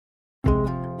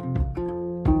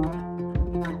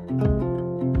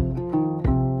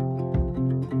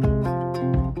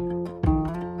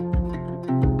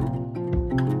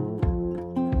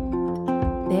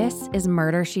is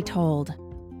Murder, She Told.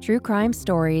 True crime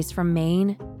stories from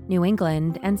Maine, New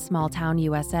England, and small-town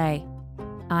USA.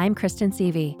 I'm Kristen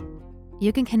Seavey.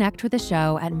 You can connect with the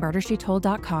show at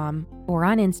murdershetold.com or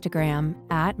on Instagram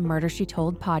at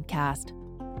murdershetoldpodcast.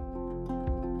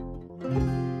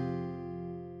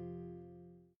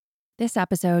 This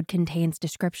episode contains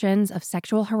descriptions of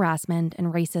sexual harassment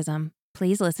and racism.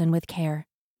 Please listen with care.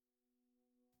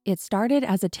 It started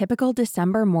as a typical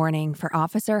December morning for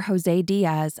Officer Jose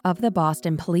Diaz of the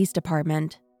Boston Police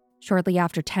Department. Shortly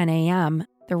after 10 a.m.,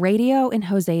 the radio in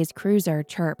Jose's cruiser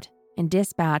chirped, and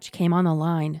dispatch came on the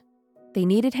line. They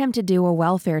needed him to do a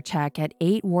welfare check at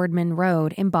 8 Wardman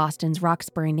Road in Boston's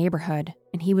Roxbury neighborhood,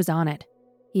 and he was on it.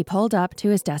 He pulled up to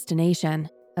his destination,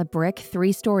 a brick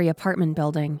 3-story apartment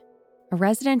building. A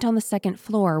resident on the second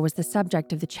floor was the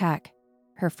subject of the check.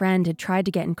 Her friend had tried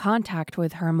to get in contact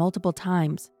with her multiple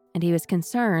times, and he was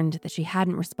concerned that she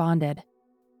hadn't responded.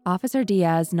 Officer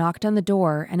Diaz knocked on the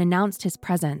door and announced his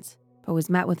presence, but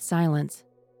was met with silence.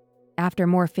 After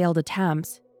more failed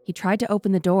attempts, he tried to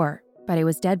open the door, but it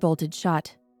was deadbolted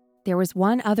shut. There was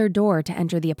one other door to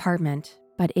enter the apartment,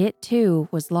 but it too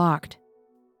was locked.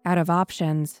 Out of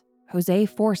options, Jose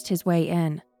forced his way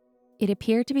in. It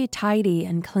appeared to be tidy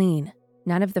and clean.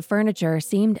 None of the furniture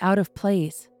seemed out of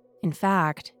place. In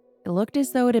fact, it looked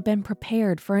as though it had been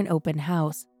prepared for an open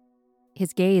house.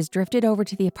 His gaze drifted over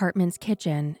to the apartment's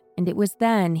kitchen, and it was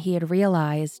then he had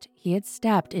realized he had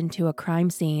stepped into a crime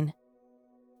scene.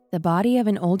 The body of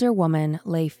an older woman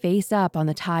lay face up on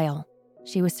the tile.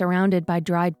 She was surrounded by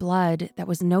dried blood that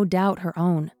was no doubt her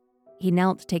own. He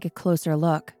knelt to take a closer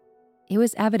look. It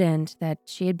was evident that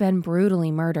she had been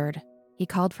brutally murdered. He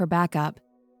called for backup.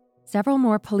 Several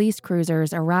more police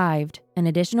cruisers arrived, and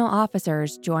additional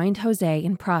officers joined Jose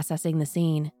in processing the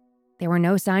scene. There were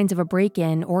no signs of a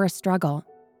break-in or a struggle.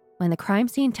 When the crime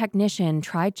scene technician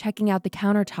tried checking out the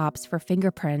countertops for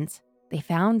fingerprints, they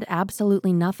found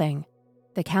absolutely nothing.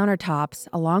 The countertops,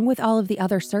 along with all of the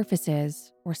other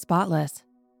surfaces, were spotless.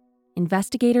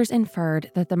 Investigators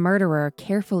inferred that the murderer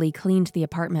carefully cleaned the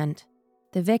apartment.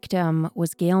 The victim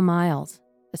was Gail Miles,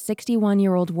 a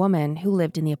 61-year-old woman who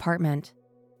lived in the apartment.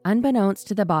 Unbeknownst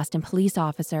to the Boston police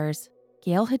officers,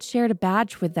 Gail had shared a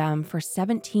badge with them for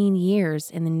 17 years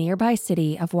in the nearby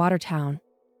city of Watertown,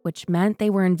 which meant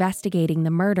they were investigating the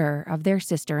murder of their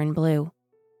sister in blue.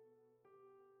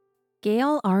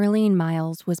 Gail Arlene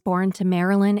Miles was born to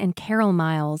Marilyn and Carol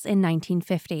Miles in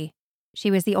 1950.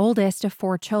 She was the oldest of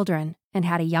 4 children and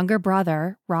had a younger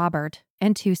brother, Robert,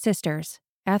 and 2 sisters,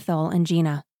 Ethel and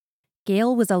Gina.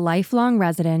 Gail was a lifelong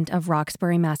resident of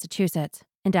Roxbury, Massachusetts,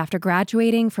 and after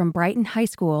graduating from Brighton High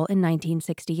School in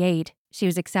 1968, she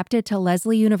was accepted to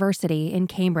Lesley University in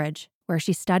Cambridge, where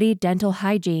she studied dental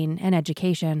hygiene and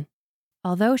education.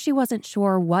 Although she wasn't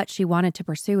sure what she wanted to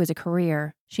pursue as a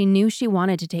career, she knew she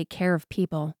wanted to take care of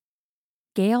people.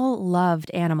 Gail loved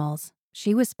animals.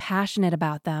 She was passionate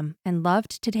about them and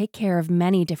loved to take care of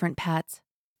many different pets.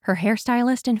 Her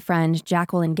hairstylist and friend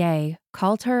Jacqueline Gay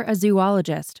called her a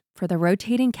zoologist for the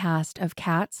rotating cast of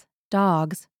cats,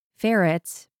 dogs,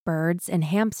 ferrets, birds, and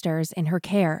hamsters in her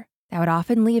care that would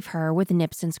often leave her with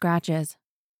nips and scratches.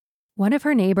 One of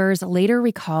her neighbors later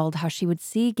recalled how she would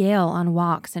see Gail on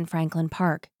walks in Franklin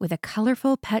Park with a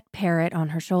colorful pet parrot on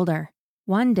her shoulder.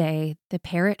 One day, the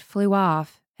parrot flew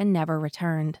off and never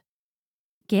returned.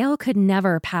 Gail could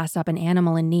never pass up an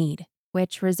animal in need,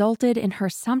 which resulted in her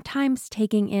sometimes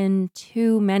taking in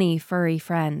too many furry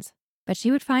friends. But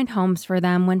she would find homes for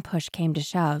them when push came to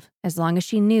shove, as long as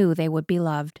she knew they would be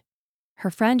loved. Her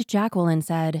friend Jacqueline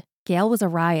said, Gail was a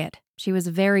riot. She was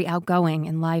very outgoing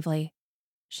and lively.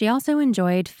 She also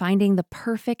enjoyed finding the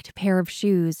perfect pair of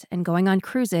shoes and going on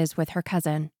cruises with her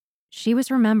cousin. She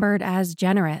was remembered as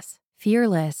generous,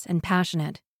 fearless, and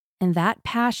passionate, and that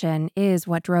passion is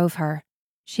what drove her.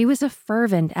 She was a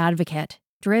fervent advocate,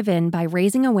 driven by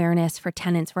raising awareness for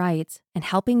tenants' rights and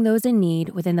helping those in need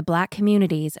within the Black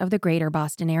communities of the greater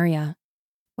Boston area.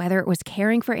 Whether it was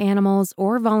caring for animals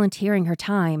or volunteering her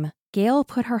time, Gail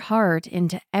put her heart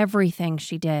into everything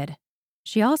she did.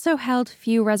 She also held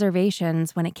few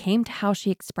reservations when it came to how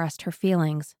she expressed her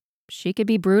feelings. She could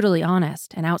be brutally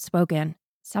honest and outspoken,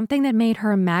 something that made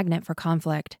her a magnet for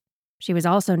conflict. She was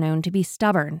also known to be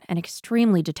stubborn and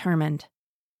extremely determined.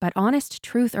 But honest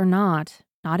truth or not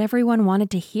everyone wanted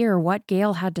to hear what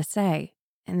Gail had to say,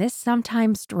 and this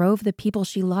sometimes drove the people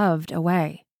she loved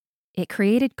away. It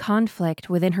created conflict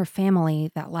within her family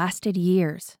that lasted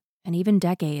years and even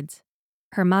decades.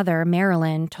 Her mother,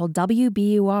 Marilyn, told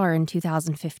WBUR in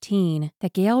 2015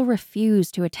 that Gail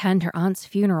refused to attend her aunt's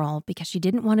funeral because she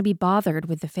didn't want to be bothered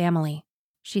with the family.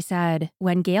 She said,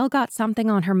 when Gail got something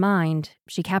on her mind,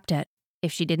 she kept it.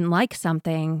 If she didn't like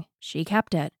something, she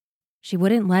kept it. She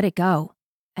wouldn't let it go.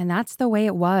 And that's the way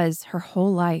it was her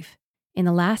whole life. In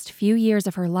the last few years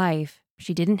of her life,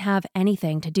 she didn't have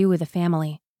anything to do with the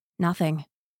family. Nothing.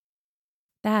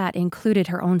 That included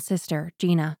her own sister,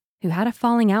 Gina, who had a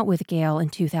falling out with Gail in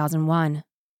 2001.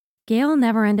 Gail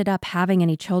never ended up having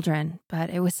any children, but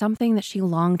it was something that she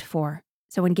longed for.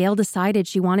 So when Gail decided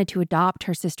she wanted to adopt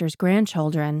her sister's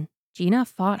grandchildren, Gina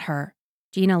fought her.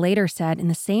 Gina later said in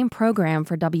the same program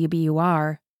for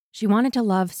WBUR, she wanted to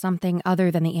love something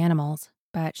other than the animals,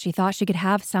 but she thought she could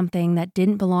have something that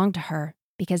didn't belong to her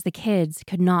because the kids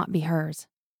could not be hers.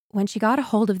 When she got a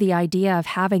hold of the idea of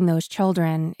having those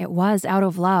children, it was out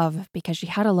of love because she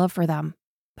had a love for them,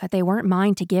 but they weren't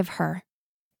mine to give her.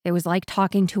 It was like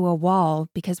talking to a wall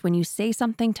because when you say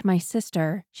something to my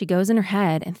sister, she goes in her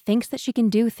head and thinks that she can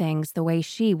do things the way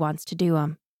she wants to do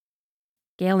them.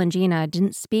 Gail and Gina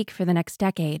didn't speak for the next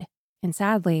decade, and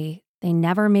sadly, they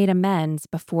never made amends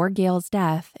before Gail's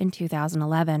death in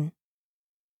 2011.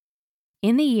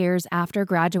 In the years after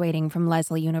graduating from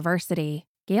Lesley University,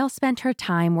 Gail spent her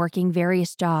time working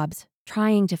various jobs,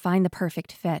 trying to find the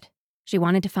perfect fit. She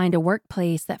wanted to find a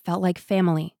workplace that felt like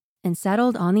family, and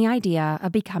settled on the idea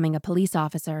of becoming a police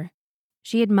officer.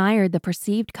 She admired the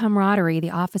perceived camaraderie the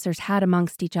officers had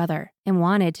amongst each other and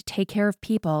wanted to take care of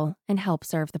people and help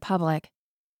serve the public.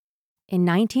 In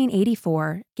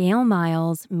 1984, Gail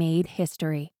Miles made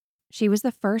history. She was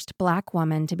the first Black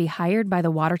woman to be hired by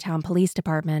the Watertown Police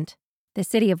Department. The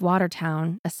city of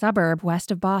Watertown, a suburb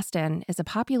west of Boston, is a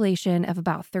population of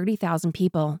about 30,000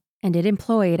 people, and it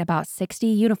employed about 60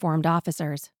 uniformed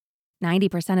officers.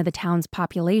 90% of the town's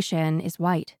population is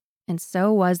white, and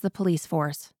so was the police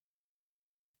force.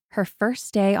 Her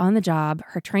first day on the job,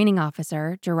 her training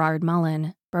officer, Gerard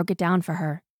Mullen, broke it down for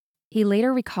her. He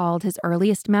later recalled his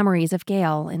earliest memories of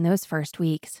Gail in those first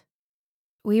weeks.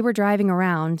 We were driving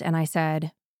around, and I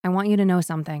said, "I want you to know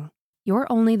something.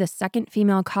 You're only the second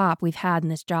female cop we've had in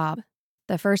this job.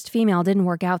 The first female didn't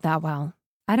work out that well.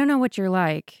 I don't know what you're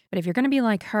like, but if you're going to be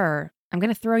like her, I'm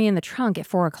going to throw you in the trunk at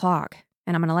 4 o'clock,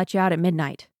 and I'm going to let you out at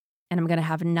midnight, and I'm going to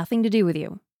have nothing to do with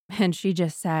you." And she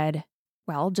just said,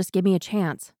 "Well, just give me a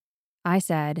chance." I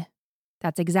said,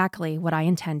 "That's exactly what I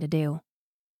intend to do."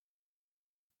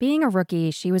 Being a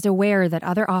rookie, she was aware that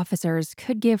other officers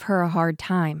could give her a hard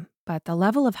time, but the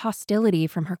level of hostility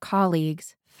from her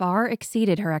colleagues far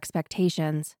exceeded her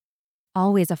expectations.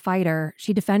 Always a fighter,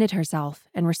 she defended herself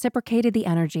and reciprocated the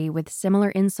energy with similar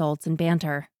insults and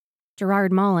banter.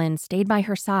 Gerard Mullen stayed by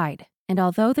her side, and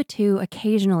although the two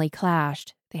occasionally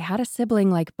clashed, they had a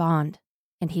sibling-like bond,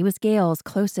 and he was Gail's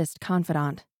closest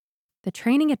confidant. The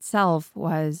training itself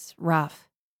was rough.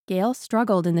 Gail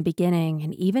struggled in the beginning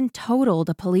and even totaled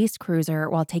a police cruiser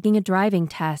while taking a driving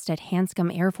test at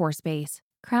Hanscom Air Force Base,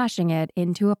 crashing it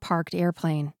into a parked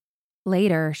airplane.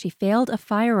 Later, she failed a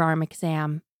firearm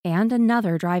exam and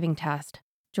another driving test.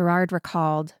 Gerard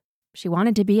recalled, "She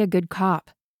wanted to be a good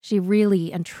cop. She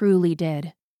really and truly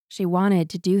did. She wanted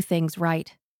to do things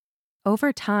right."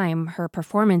 Over time, her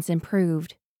performance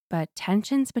improved, but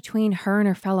tensions between her and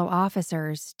her fellow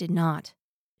officers did not.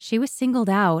 She was singled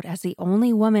out as the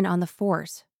only woman on the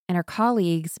force, and her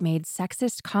colleagues made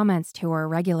sexist comments to her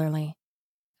regularly.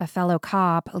 A fellow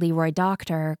cop, Leroy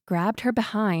Doctor, grabbed her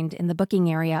behind in the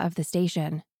booking area of the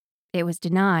station. It was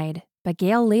denied, but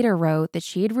Gail later wrote that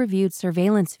she had reviewed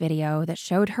surveillance video that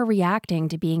showed her reacting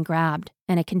to being grabbed,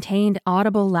 and it contained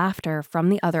audible laughter from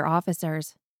the other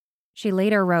officers. She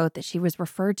later wrote that she was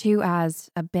referred to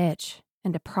as a bitch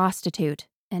and a prostitute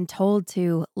and told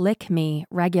to lick me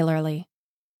regularly.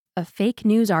 A fake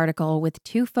news article with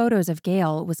 2 photos of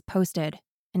Gail was posted,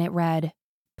 and it read,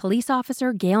 "Police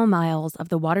Officer Gail Miles of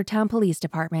the Watertown Police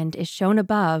Department is shown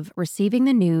above receiving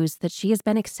the news that she has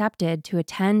been accepted to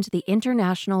attend the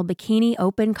International Bikini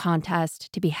Open contest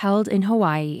to be held in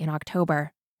Hawaii in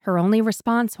October. Her only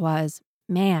response was,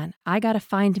 'Man, I gotta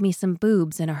find me some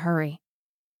boobs in a hurry.'"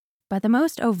 But the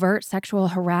most overt sexual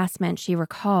harassment she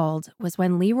recalled was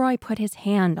when Leroy put his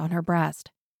hand on her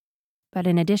breast. But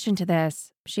in addition to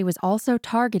this, she was also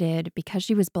targeted because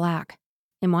she was Black.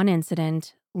 In one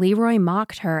incident, Leroy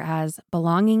mocked her as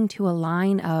belonging to a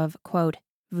line of, quote,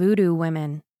 voodoo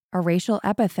women, a racial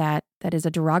epithet that is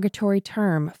a derogatory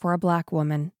term for a Black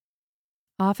woman.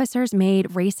 Officers made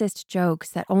racist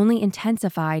jokes that only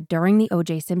intensified during the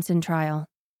O.J. Simpson trial.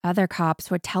 Other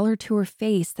cops would tell her to her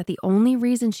face that the only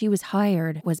reason she was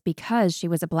hired was because she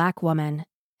was a Black woman,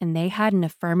 and they had an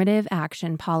affirmative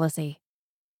action policy.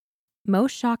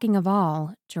 Most shocking of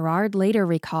all, Gerard later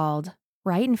recalled,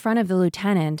 right in front of the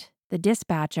lieutenant, the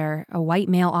dispatcher, a white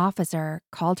male officer,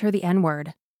 called her the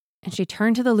N-word. And she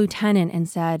turned to the lieutenant and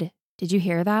said, "Did you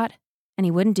hear that?" and he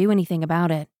wouldn't do anything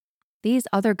about it. These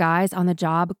other guys on the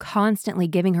job constantly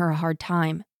giving her a hard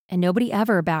time, and nobody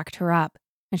ever backed her up,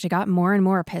 and she got more and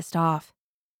more pissed off.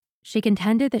 She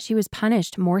contended that she was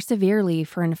punished more severely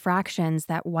for infractions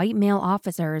that white male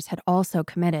officers had also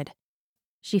committed.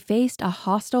 She faced a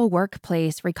hostile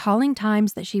workplace, recalling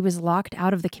times that she was locked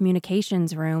out of the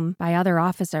communications room by other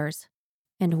officers,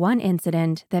 and one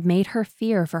incident that made her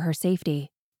fear for her safety.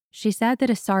 She said that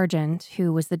a sergeant,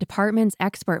 who was the department's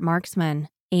expert marksman,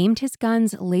 aimed his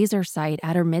gun's laser sight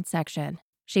at her midsection.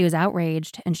 She was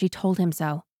outraged, and she told him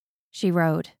so. She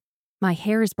wrote, "My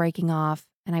hair is breaking off,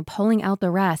 and I'm pulling out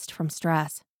the rest from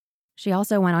stress." She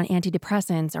also went on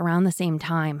antidepressants around the same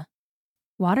time.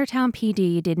 Watertown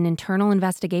PD did an internal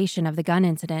investigation of the gun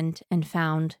incident and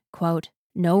found, quote,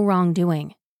 "no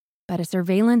wrongdoing." But a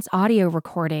surveillance audio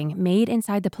recording made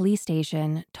inside the police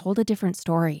station told a different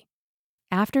story.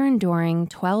 After enduring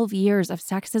 12 years of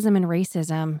sexism and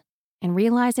racism, and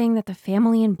realizing that the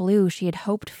family in blue she had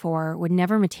hoped for would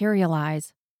never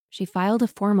materialize, she filed a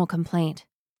formal complaint.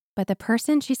 But the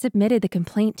person she submitted the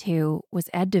complaint to was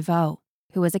Ed DeVoe,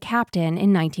 who was a captain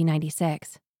in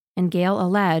 1996, and Gail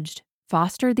alleged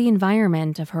fostered the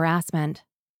environment of harassment.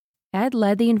 Ed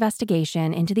led the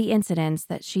investigation into the incidents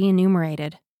that she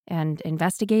enumerated, and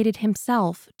investigated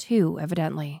himself too,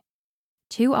 evidently.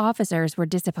 2 officers were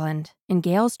disciplined, and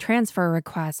Gail's transfer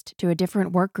request to a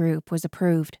different work group was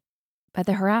approved. But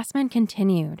the harassment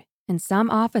continued, and some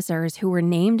officers who were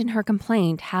named in her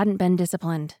complaint hadn't been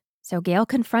disciplined, so Gail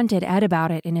confronted Ed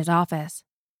about it in his office.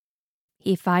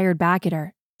 He fired back at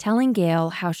her, telling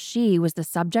Gail how she was the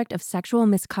subject of sexual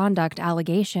misconduct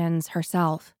allegations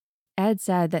herself. Ed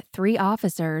said that 3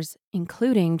 officers,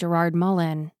 including Gerard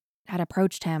Mullen, had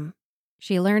approached him.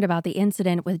 She learned about the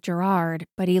incident with Gerard,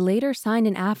 but he later signed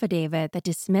an affidavit that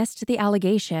dismissed the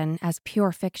allegation as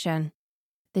pure fiction.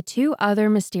 The 2 other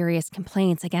mysterious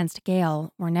complaints against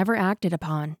Gail were never acted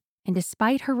upon, and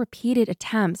despite her repeated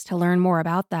attempts to learn more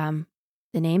about them,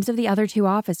 the names of the other 2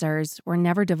 officers were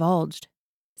never divulged.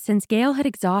 Since Gail had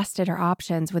exhausted her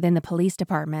options within the police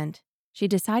department, she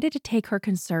decided to take her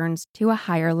concerns to a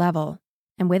higher level,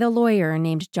 and with a lawyer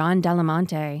named John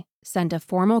Delamonte, sent a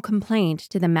formal complaint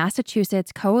to the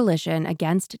Massachusetts Coalition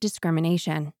Against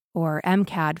Discrimination, or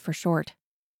MCAD for short.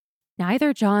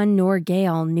 Neither John nor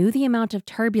Gail knew the amount of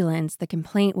turbulence the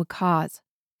complaint would cause,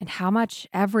 and how much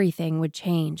everything would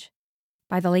change.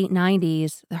 By the late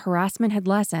 90s, the harassment had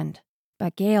lessened,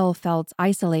 but Gail felt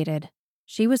isolated.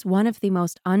 She was one of the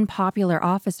most unpopular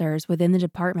officers within the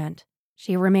department.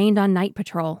 She remained on night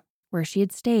patrol, where she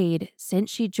had stayed since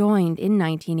she joined in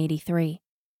 1983.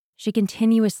 She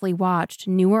continuously watched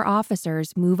newer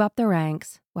officers move up the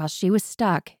ranks while she was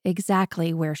stuck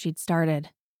exactly where she'd started.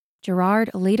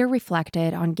 Gerard later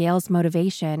reflected on Gail's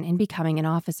motivation in becoming an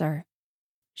officer.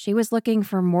 She was looking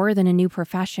for more than a new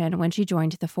profession when she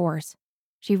joined the force.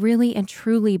 She really and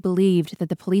truly believed that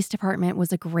the police department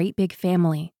was a great big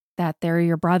family, that they're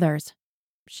your brothers.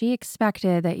 She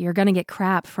expected that you're going to get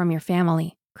crap from your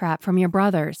family, crap from your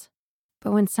brothers.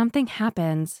 But when something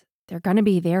happens, they're going to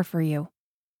be there for you.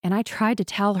 And I tried to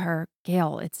tell her,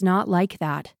 Gail, it's not like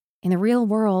that. In the real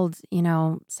world,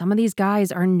 some of these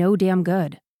guys are no damn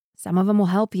good. Some of them will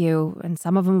help you, and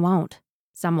some of them won't.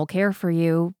 Some will care for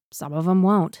you, some of them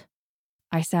won't.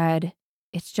 I said,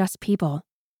 it's just people.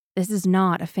 This is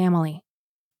not a family.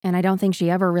 And I don't think she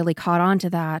ever really caught on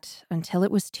to that until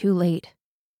it was too late.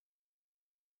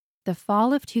 The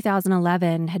fall of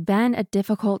 2011 had been a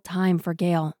difficult time for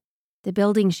Gail. The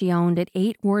building she owned at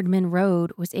 8 Wardman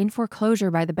Road was in foreclosure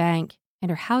by the bank,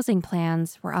 and her housing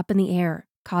plans were up in the air,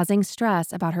 causing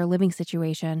stress about her living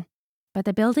situation. But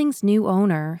the building's new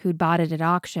owner, who'd bought it at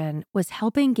auction, was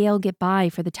helping Gail get by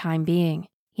for the time being.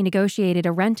 He negotiated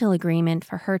a rental agreement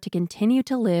for her to continue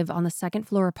to live on the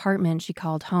second-floor apartment she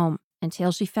called home,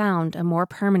 until she found a more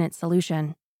permanent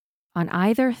solution. On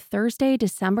either Thursday,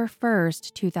 December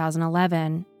 1st,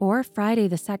 2011, or Friday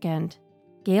the 2nd,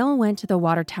 Gail went to the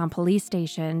Watertown police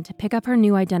station to pick up her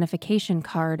new identification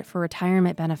card for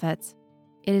retirement benefits.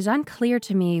 It is unclear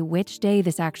to me which day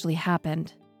this actually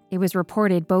happened. It was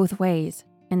reported both ways,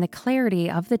 and the clarity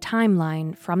of the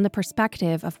timeline from the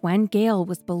perspective of when Gail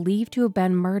was believed to have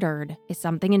been murdered is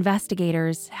something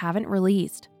investigators haven't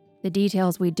released. The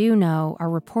details we do know are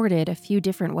reported a few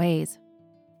different ways.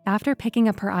 After picking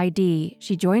up her ID,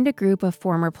 she joined a group of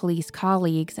former police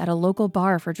colleagues at a local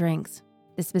bar for drinks.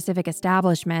 The specific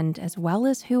establishment, as well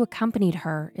as who accompanied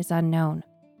her, is unknown.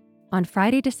 On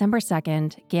Friday, December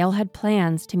 2nd, Gail had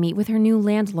plans to meet with her new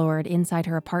landlord inside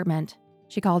her apartment.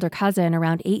 She called her cousin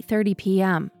around 8:30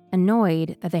 p.m.,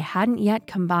 annoyed that they hadn't yet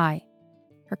come by.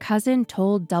 Her cousin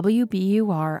told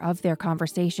WBUR of their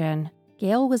conversation.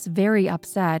 Gail was very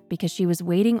upset because she was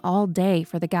waiting all day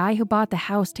for the guy who bought the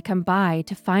house to come by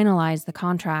to finalize the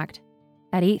contract.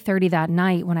 At 8:30 that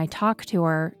night, when I talked to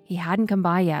her, he hadn't come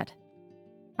by yet.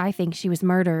 I think she was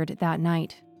murdered that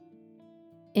night.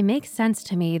 It makes sense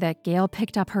to me that Gail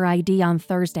picked up her ID on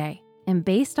Thursday, and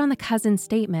based on the cousin's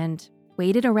statement,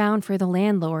 waited around for the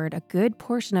landlord a good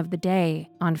portion of the day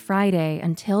on Friday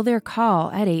until their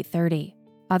call at 8:30.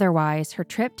 Otherwise, her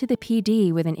trip to the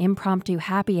PD with an impromptu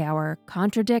happy hour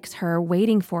contradicts her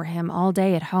waiting for him all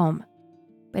day at home.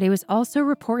 But it was also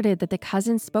reported that the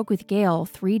cousin spoke with Gail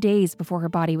 3 days before her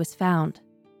body was found.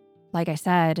 Like I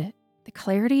said, the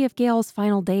clarity of Gail's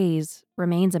final days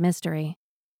remains a mystery.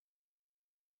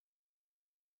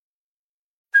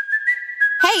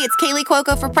 Hey, it's Kaylee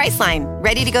Cuoco for Priceline.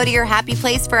 Ready to go to your happy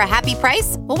place for a happy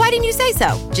price? Well, why didn't you say so?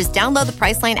 Just download the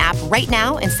Priceline app right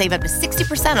now and save up to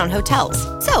 60% on hotels.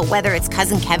 So whether it's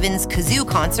Cousin Kevin's Kazoo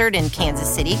Concert in Kansas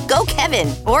City, go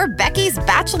Kevin, or Becky's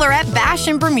Bachelorette Bash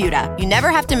in Bermuda, you never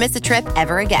have to miss a trip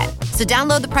ever again. So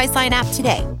download the Priceline app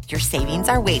today. Your savings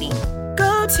are waiting.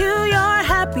 Go to your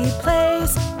happy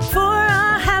place for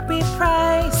a happy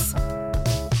price.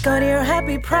 Go to your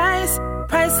happy price,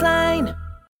 Priceline.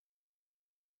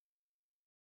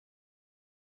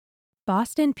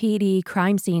 Boston PD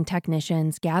crime scene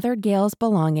technicians gathered Gail's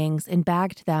belongings and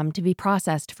bagged them to be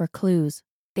processed for clues.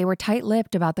 They were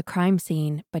tight-lipped about the crime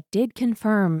scene, but did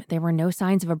confirm there were no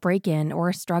signs of a break-in or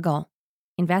a struggle.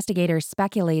 Investigators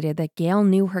speculated that Gail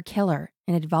knew her killer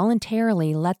and had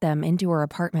voluntarily let them into her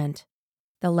apartment.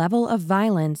 The level of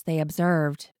violence they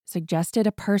observed suggested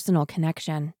a personal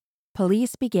connection.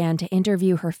 Police began to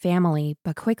interview her family,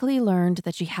 but quickly learned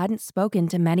that she hadn't spoken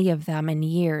to many of them in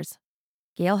years.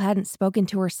 Gail hadn't spoken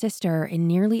to her sister in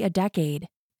nearly a decade,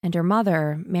 and her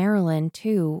mother, Marilyn,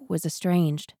 too, was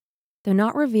estranged. Though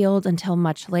not revealed until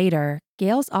much later,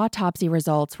 Gail's autopsy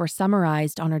results were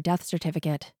summarized on her death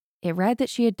certificate. It read that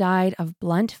she had died of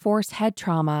blunt force head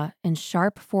trauma and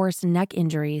sharp force neck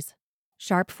injuries.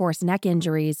 Sharp force neck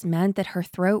injuries meant that her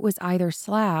throat was either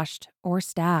slashed or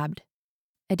stabbed.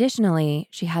 Additionally,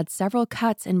 she had several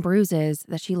cuts and bruises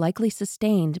that she likely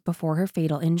sustained before her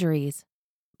fatal injuries.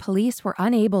 Police were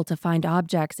unable to find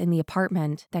objects in the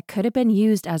apartment that could have been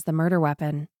used as the murder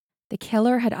weapon. The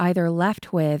killer had either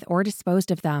left with or disposed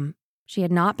of them. She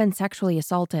had not been sexually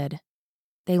assaulted.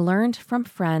 They learned from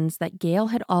friends that Gail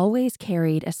had always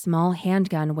carried a small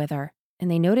handgun with her, and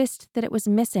they noticed that it was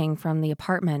missing from the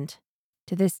apartment.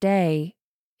 To this day,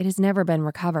 it has never been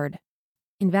recovered.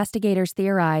 Investigators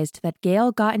theorized that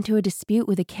Gail got into a dispute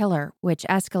with the killer, which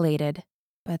escalated,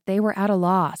 but they were at a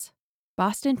loss.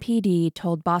 Boston PD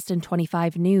told Boston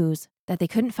 25 News that they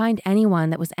couldn't find anyone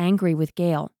that was angry with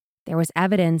Gail. There was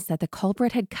evidence that the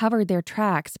culprit had covered their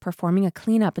tracks performing a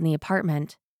cleanup in the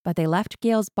apartment, but they left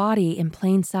Gail's body in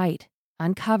plain sight,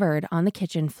 uncovered on the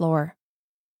kitchen floor.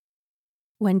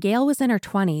 When Gail was in her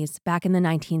 20s, back in the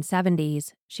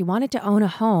 1970s, she wanted to own a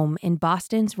home in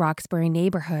Boston's Roxbury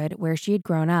neighborhood where she had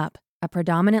grown up, a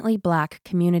predominantly Black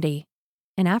community.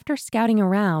 And after scouting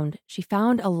around, she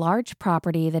found a large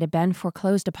property that had been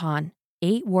foreclosed upon,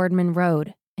 8 Wardman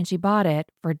Road, and she bought it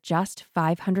for just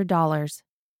 $500.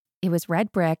 It was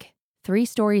red brick, 3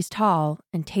 stories tall,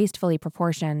 and tastefully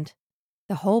proportioned.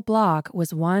 The whole block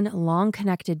was one long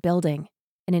connected building,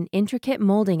 and an intricate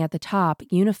molding at the top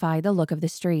unified the look of the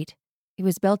street. It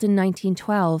was built in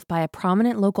 1912 by a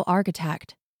prominent local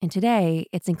architect, and today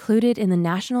it's included in the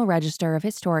National Register of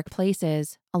Historic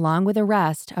Places, along with the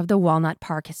rest of the Walnut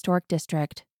Park Historic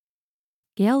District.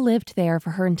 Gail lived there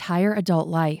for her entire adult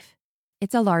life.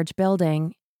 It's a large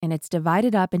building, and it's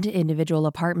divided up into individual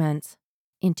apartments.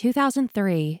 In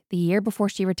 2003, the year before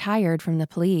she retired from the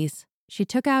police, she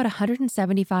took out a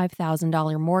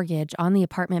 $175,000 mortgage on the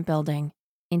apartment building.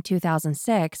 In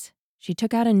 2006, she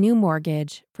took out a new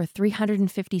mortgage for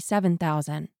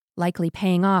 $357,000, likely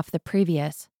paying off the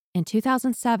previous. In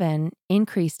 2007,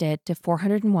 increased it to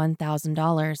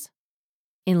 $401,000.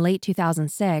 In late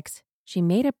 2006, she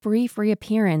made a brief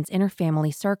reappearance in her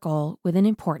family circle with an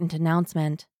important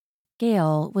announcement.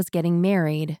 Gail was getting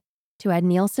married to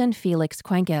Adnilson Felix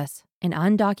Cuencas, an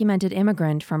undocumented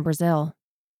immigrant from Brazil.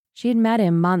 She had met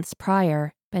him months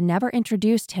prior, but never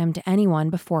introduced him to anyone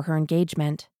before her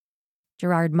engagement.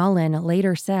 Gerard Mullen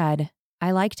later said,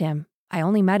 "I liked him. I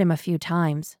only met him a few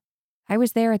times. I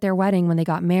was there at their wedding when they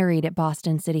got married at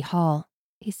Boston City Hall.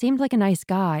 He seemed like a nice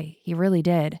guy, he really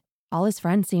did. All his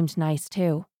friends seemed nice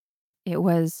too. It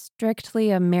was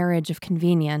strictly a marriage of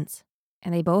convenience,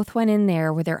 and they both went in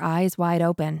there with their eyes wide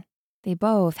open. They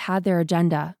both had their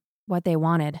agenda, what they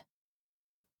wanted."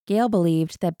 Gail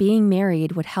believed that being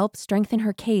married would help strengthen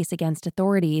her case against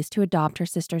authorities to adopt her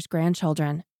sister's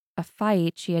grandchildren. a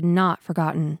fight she had not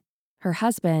forgotten. Her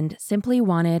husband simply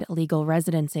wanted legal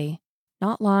residency.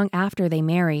 Not long after they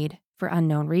married, for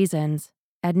unknown reasons,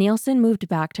 Ed Nielsen moved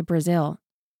back to Brazil.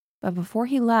 But before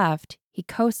he left, he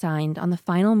co-signed on the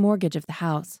final mortgage of the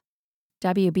house.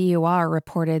 WBUR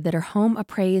reported that her home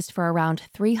appraised for around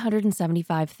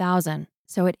 $375,000,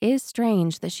 so it is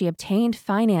strange that she obtained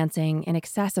financing in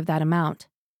excess of that amount.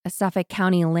 A Suffolk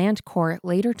County land court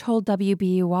later told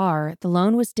WBUR the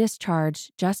loan was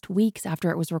discharged just weeks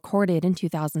after it was recorded in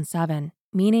 2007,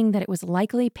 meaning that it was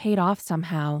likely paid off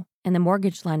somehow, and the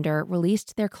mortgage lender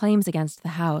released their claims against the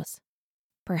house.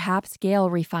 Perhaps Gail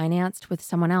refinanced with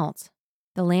someone else.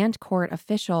 The land court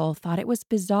official thought it was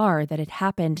bizarre that it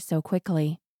happened so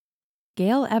quickly.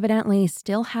 Gail evidently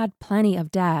still had plenty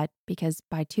of debt because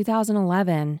by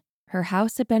 2011, her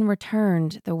house had been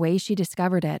returned the way she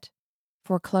discovered it,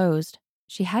 foreclosed.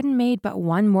 She hadn't made but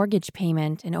one mortgage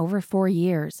payment in over 4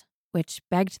 years, which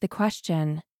begged the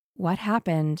question, what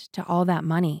happened to all that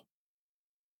money?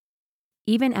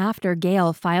 Even after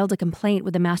Gail filed a complaint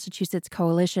with the Massachusetts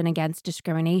Coalition Against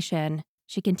Discrimination,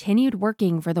 she continued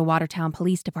working for the Watertown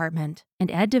Police Department, and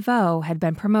Ed DeVoe had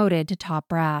been promoted to top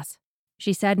brass.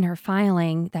 She said in her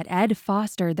filing that Ed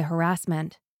fostered the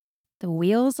harassment. The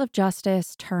wheels of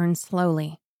justice turn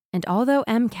slowly, and although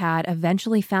MCAD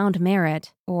eventually found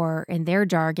merit, or in their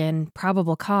jargon,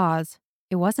 probable cause,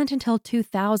 it wasn't until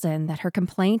 2000 that her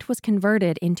complaint was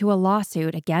converted into a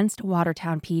lawsuit against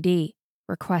Watertown PD,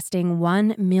 requesting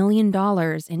 $1 million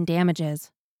in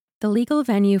damages. The legal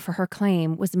venue for her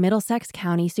claim was Middlesex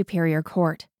County Superior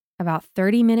Court, about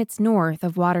 30 minutes north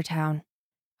of Watertown.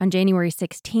 On January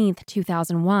 16,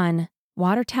 2001,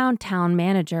 Watertown Town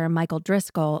Manager Michael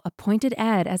Driscoll appointed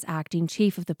Ed as acting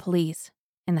chief of the police,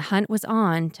 and the hunt was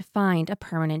on to find a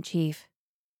permanent chief.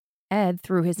 Ed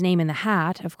threw his name in the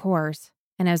hat, of course,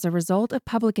 and as a result of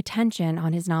public attention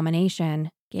on his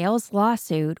nomination, Gail's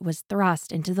lawsuit was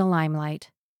thrust into the limelight.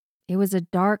 It was a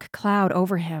dark cloud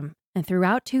over him, and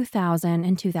throughout 2000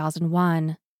 and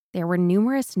 2001, there were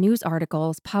numerous news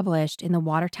articles published in the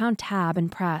Watertown Tab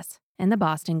and Press and the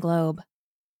Boston Globe.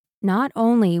 Not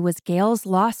only was Gail's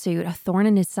lawsuit a thorn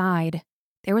in his side,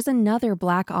 there was another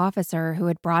black officer who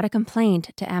had brought a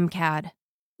complaint to MCAD.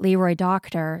 Leroy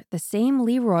Doctor, the same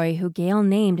Leroy who Gail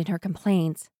named in her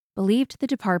complaints, believed the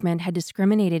department had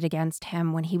discriminated against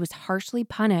him when he was harshly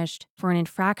punished for an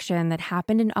infraction that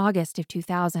happened in August of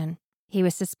 2000. He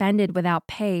was suspended without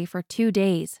pay for 2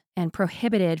 days and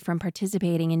prohibited from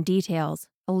participating in details,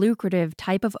 a lucrative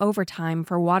type of overtime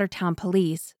for Watertown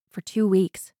police, for 2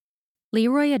 weeks.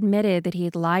 Leroy admitted that he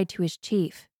had lied to his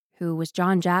chief, who was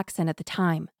John Jackson at the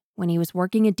time, when he was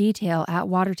working a detail at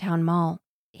Watertown Mall.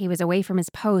 He was away from his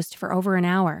post for over an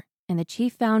hour, and the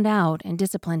chief found out and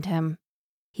disciplined him.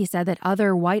 He said that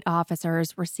other white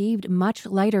officers received much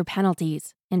lighter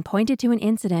penalties and pointed to an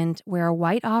incident where a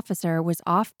white officer was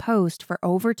off post for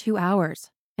over 2 hours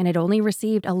and had only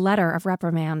received a letter of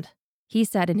reprimand. He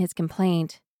said in his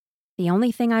complaint, "The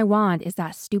only thing I want is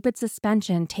that stupid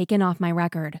suspension taken off my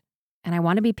record, and I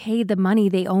want to be paid the money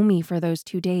they owe me for those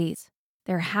 2 days.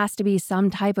 There has to be some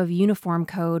type of uniform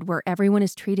code where everyone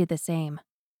is treated the same."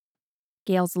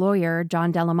 Gail's lawyer,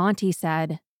 John Delamonte,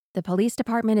 said, "The police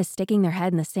department is sticking their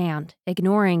head in the sand,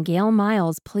 ignoring Gail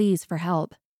Miles' pleas for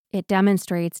help. It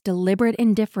demonstrates deliberate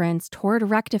indifference toward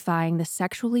rectifying the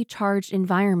sexually charged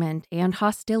environment and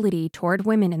hostility toward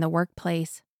women in the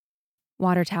workplace."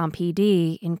 Watertown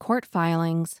PD, in court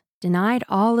filings, denied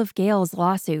all of Gail's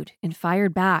lawsuit and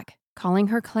fired back, calling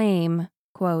her claim,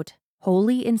 quote,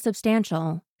 "wholly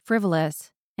insubstantial,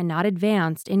 frivolous, and not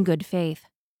advanced in good faith."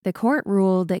 The court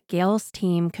ruled that Gail's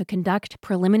team could conduct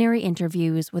preliminary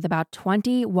interviews with about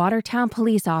 20 Watertown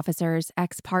police officers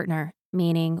ex parte,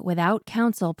 meaning without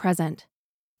counsel present.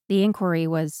 The inquiry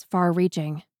was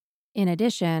far-reaching. In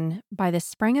addition, by the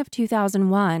spring of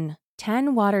 2001,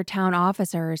 10 Watertown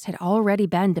officers had already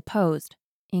been deposed,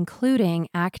 including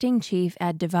Acting Chief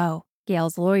Ed DeVoe.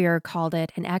 Gail's lawyer called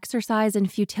it an exercise in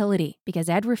futility because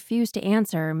Ed refused to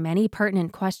answer many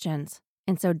pertinent questions.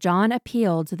 And so John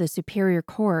appealed to the Superior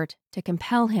Court to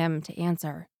compel him to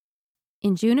answer.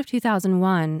 In June of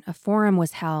 2001, a forum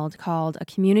was held called a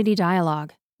Community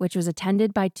Dialogue, which was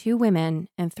attended by 2 women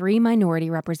and 3 minority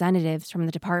representatives from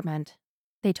the department.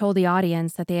 They told the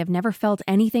audience that they have never felt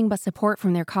anything but support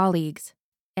from their colleagues.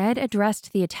 Ed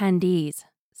addressed the attendees,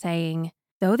 saying,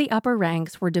 "Though the upper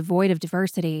ranks were devoid of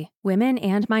diversity, women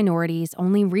and minorities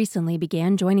only recently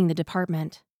began joining the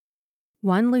department.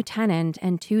 1 lieutenant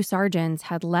and 2 sergeants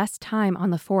had less time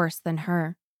on the force than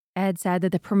her." Ed said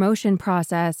that the promotion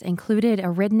process included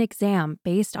a written exam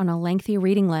based on a lengthy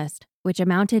reading list, which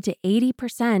amounted to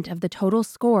 80% of the total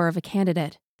score of a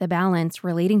candidate. the balance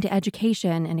relating to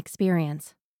education and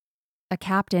experience. A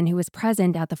captain who was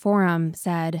present at the forum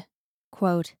said,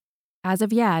 quote, "As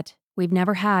of yet, we've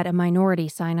never had a minority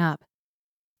sign up."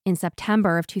 In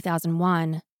September of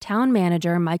 2001, town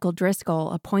manager Michael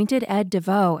Driscoll appointed Ed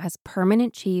DeVoe as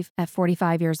permanent chief at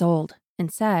 45 years old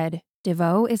and said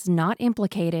DeVoe is not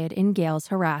implicated in Gail's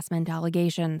harassment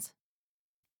allegations.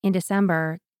 In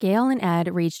December, Gail and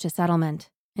Ed reached a settlement,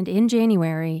 and in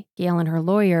January, Gail and her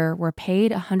lawyer were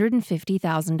paid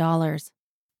 $150,000.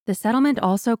 The settlement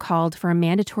also called for a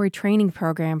mandatory training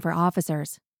program for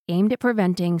officers aimed at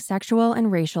preventing sexual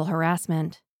and racial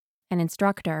harassment. An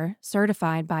instructor,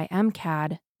 certified by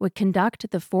MCAD, would conduct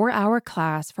the 4-hour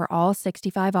class for all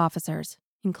 65 officers,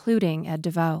 including Ed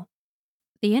DeVoe.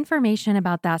 The information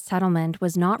about that settlement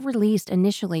was not released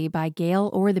initially by Gail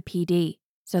or the PD,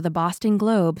 so the Boston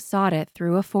Globe sought it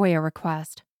through a FOIA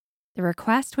request. The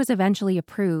request was eventually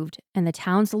approved, and the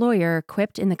town's lawyer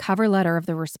quipped in the cover letter of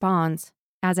the response,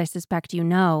 "As I suspect you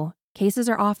know, cases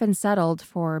are often settled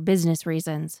for business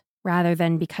reasons, rather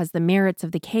than because the merits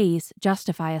of the case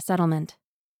justify a settlement."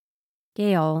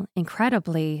 Gail,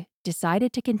 incredibly,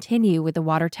 decided to continue with the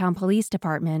Watertown Police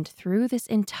Department through this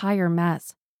entire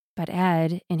mess. But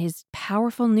Ed, in his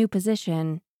powerful new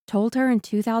position, told her in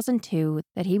 2002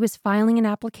 that he was filing an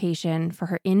application for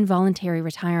her involuntary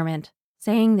retirement,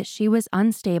 saying that she was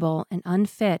unstable and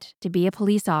unfit to be a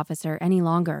police officer any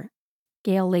longer.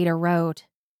 Gail later wrote,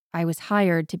 "I was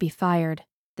hired to be fired.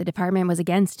 The department was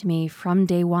against me from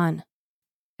day one."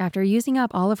 After using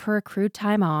up all of her accrued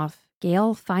time off,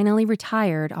 Gail finally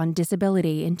retired on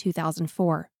disability in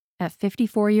 2004, at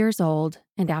 54 years old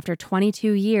and after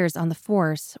 22 years on the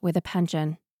force with a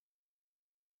pension.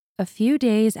 A few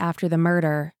days after the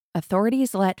murder,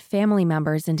 authorities let family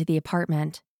members into the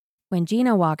apartment. When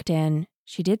Gina walked in,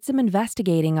 she did some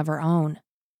investigating of her own.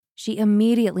 She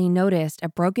immediately noticed a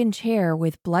broken chair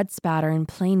with blood spatter in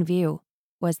plain view.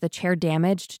 Was the chair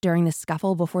damaged during the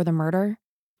scuffle before the murder?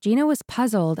 Gina was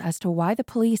puzzled as to why the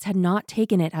police had not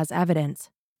taken it as evidence.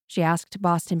 She asked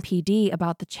Boston PD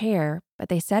about the chair, but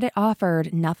they said it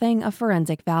offered nothing of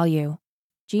forensic value.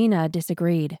 Gina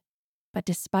disagreed. But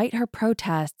despite her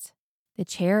protests, the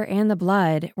chair and the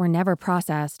blood were never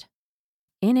processed.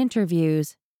 In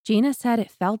interviews, Gina said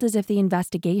it felt as if the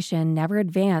investigation never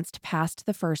advanced past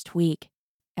the first week.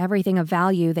 Everything of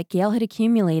value that Gail had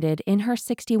accumulated in her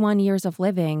 61 years of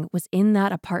living was in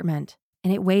that apartment,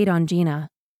 and it weighed on Gina.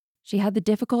 She had the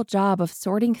difficult job of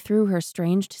sorting through her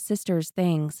estranged sister's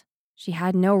things. She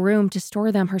had no room to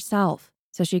store them herself,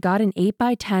 so she got an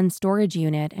 8x10 storage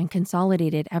unit and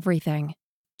consolidated everything.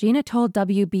 Gina told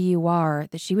WBUR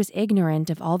that she was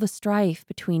ignorant of all the strife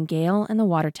between Gail and the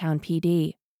Watertown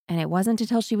PD, and it wasn't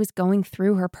until she was going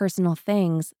through her personal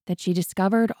things that she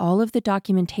discovered all of the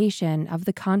documentation of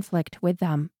the conflict with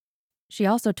them. She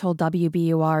also told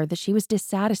WBUR that she was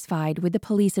dissatisfied with the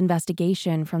police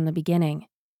investigation from the beginning.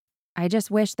 "I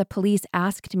just wish the police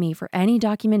asked me for any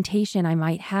documentation I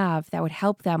might have that would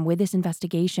help them with this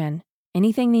investigation,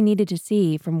 anything they needed to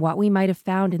see from what we might have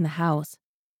found in the house."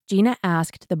 Gina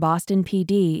asked the Boston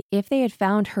PD if they had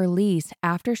found her lease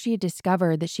after she had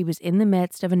discovered that she was in the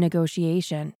midst of a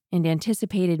negotiation and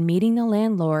anticipated meeting the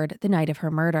landlord the night of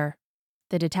her murder.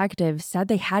 The detectives said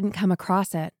they hadn't come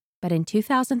across it, but in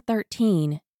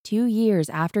 2013, 2 years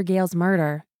after Gail's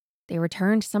murder, they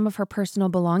returned some of her personal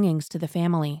belongings to the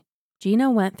family. Gina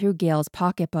went through Gail's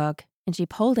pocketbook and she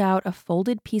pulled out a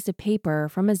folded piece of paper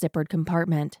from a zippered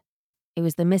compartment. It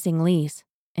was the missing lease,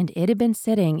 and it had been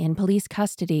sitting in police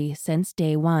custody since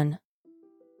day one.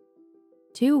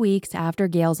 2 weeks after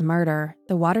Gail's murder,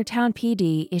 the Watertown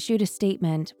PD issued a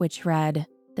statement which read,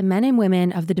 "The men and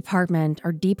women of the department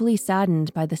are deeply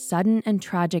saddened by the sudden and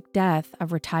tragic death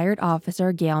of retired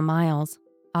Officer Gail Miles.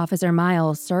 Officer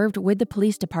Miles served with the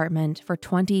police department for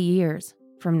 20 years,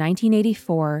 from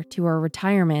 1984 to her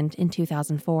retirement in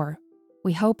 2004.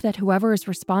 We hope that whoever is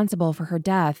responsible for her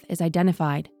death is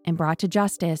identified and brought to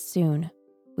justice soon.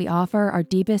 We offer our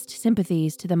deepest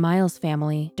sympathies to the Miles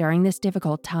family during this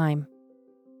difficult time."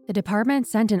 The department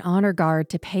sent an honor guard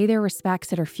to pay their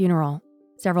respects at her funeral.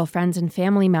 Several friends and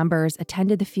family members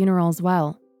attended the funeral as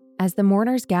well. As the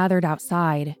mourners gathered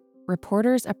outside,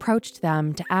 reporters approached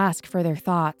them to ask for their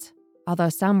thoughts. Although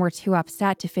some were too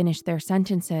upset to finish their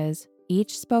sentences,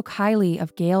 each spoke highly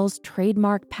of Gail's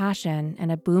trademark passion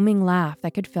and a booming laugh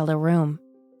that could fill a room.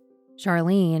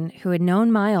 Charlene, who had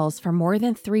known Miles for more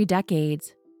than 3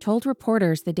 decades, told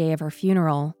reporters the day of her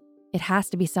funeral, "It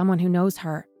has to be someone who knows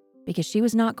her, because she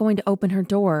was not going to open her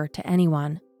door to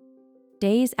anyone."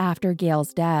 Days after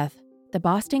Gail's death, the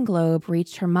Boston Globe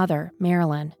reached her mother,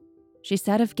 Marilyn. She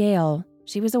said of Gail,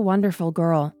 "She was a wonderful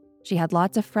girl. She had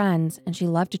lots of friends and she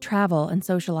loved to travel and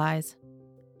socialize.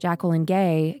 Jacqueline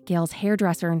Gay, Gail's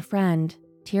hairdresser and friend,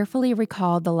 tearfully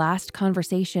recalled the last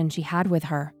conversation she had with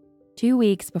her. 2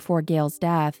 weeks before Gail's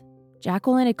death,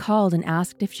 Jacqueline had called and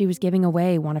asked if she was giving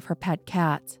away one of her pet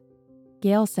cats.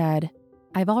 Gail said,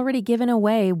 "I've already given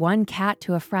away one cat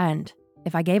to a friend.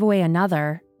 If I gave away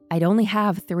another, I'd only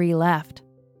have 3 left."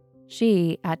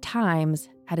 She, at times,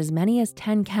 had as many as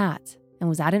 10 cats and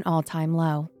was at an all-time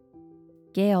low.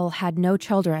 Gail had no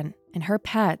children, and her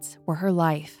pets were her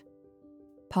life.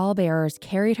 Pallbearers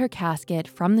carried her casket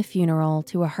from the funeral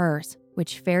to a hearse,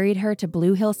 which ferried her to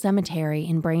Blue Hill Cemetery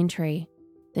in Braintree.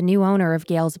 The new owner of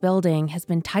Gail's building has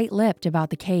been tight-lipped about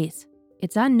the case.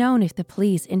 It's unknown if the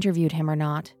police interviewed him or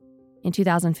not. In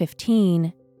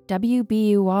 2015,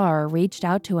 WBUR reached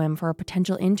out to him for a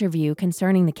potential interview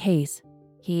concerning the case.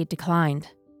 He declined.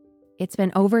 It's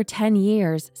been over 10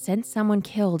 years since someone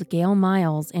killed Gail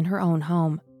Miles in her own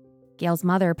home. Gail's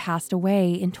mother passed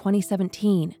away in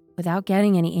 2017 without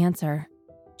getting any answer.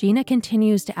 Gina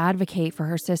continues to advocate for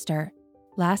her sister.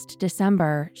 Last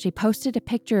December, she posted a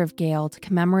picture of Gail to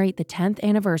commemorate the 10th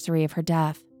anniversary of her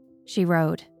death. She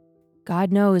wrote,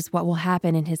 "God knows what will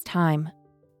happen in his time.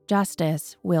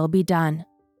 Justice will be done."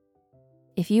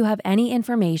 If you have any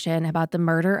information about the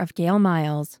murder of Gail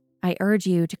Miles, I urge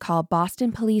you to call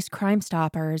Boston Police Crime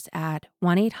Stoppers at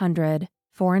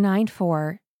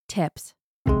 1-800-494-TIPS.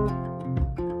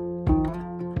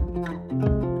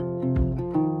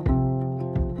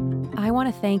 I want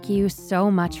to thank you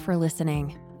so much for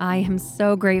listening. I am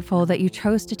so grateful that you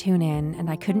chose to tune in, and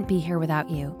I couldn't be here without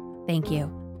you. Thank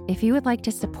you. If you would like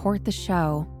to support the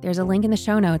show, there's a link in the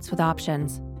show notes with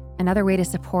options. Another way to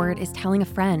support is telling a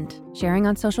friend, sharing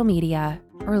on social media,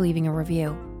 or leaving a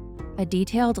review. A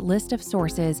detailed list of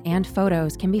sources and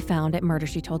photos can be found at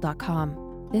murdershetold.com.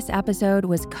 This episode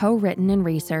was co-written and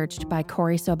researched by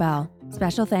Corey Sobel.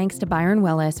 Special thanks to Byron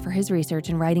Willis for his research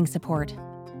and writing support.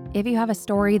 If you have a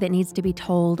story that needs to be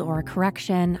told or a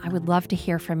correction, I would love to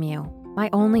hear from you. My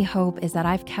only hope is that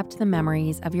I've kept the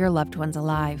memories of your loved ones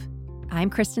alive. I'm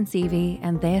Kristen Seavey,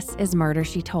 and this is Murder,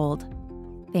 She Told.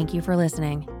 Thank you for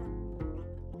listening.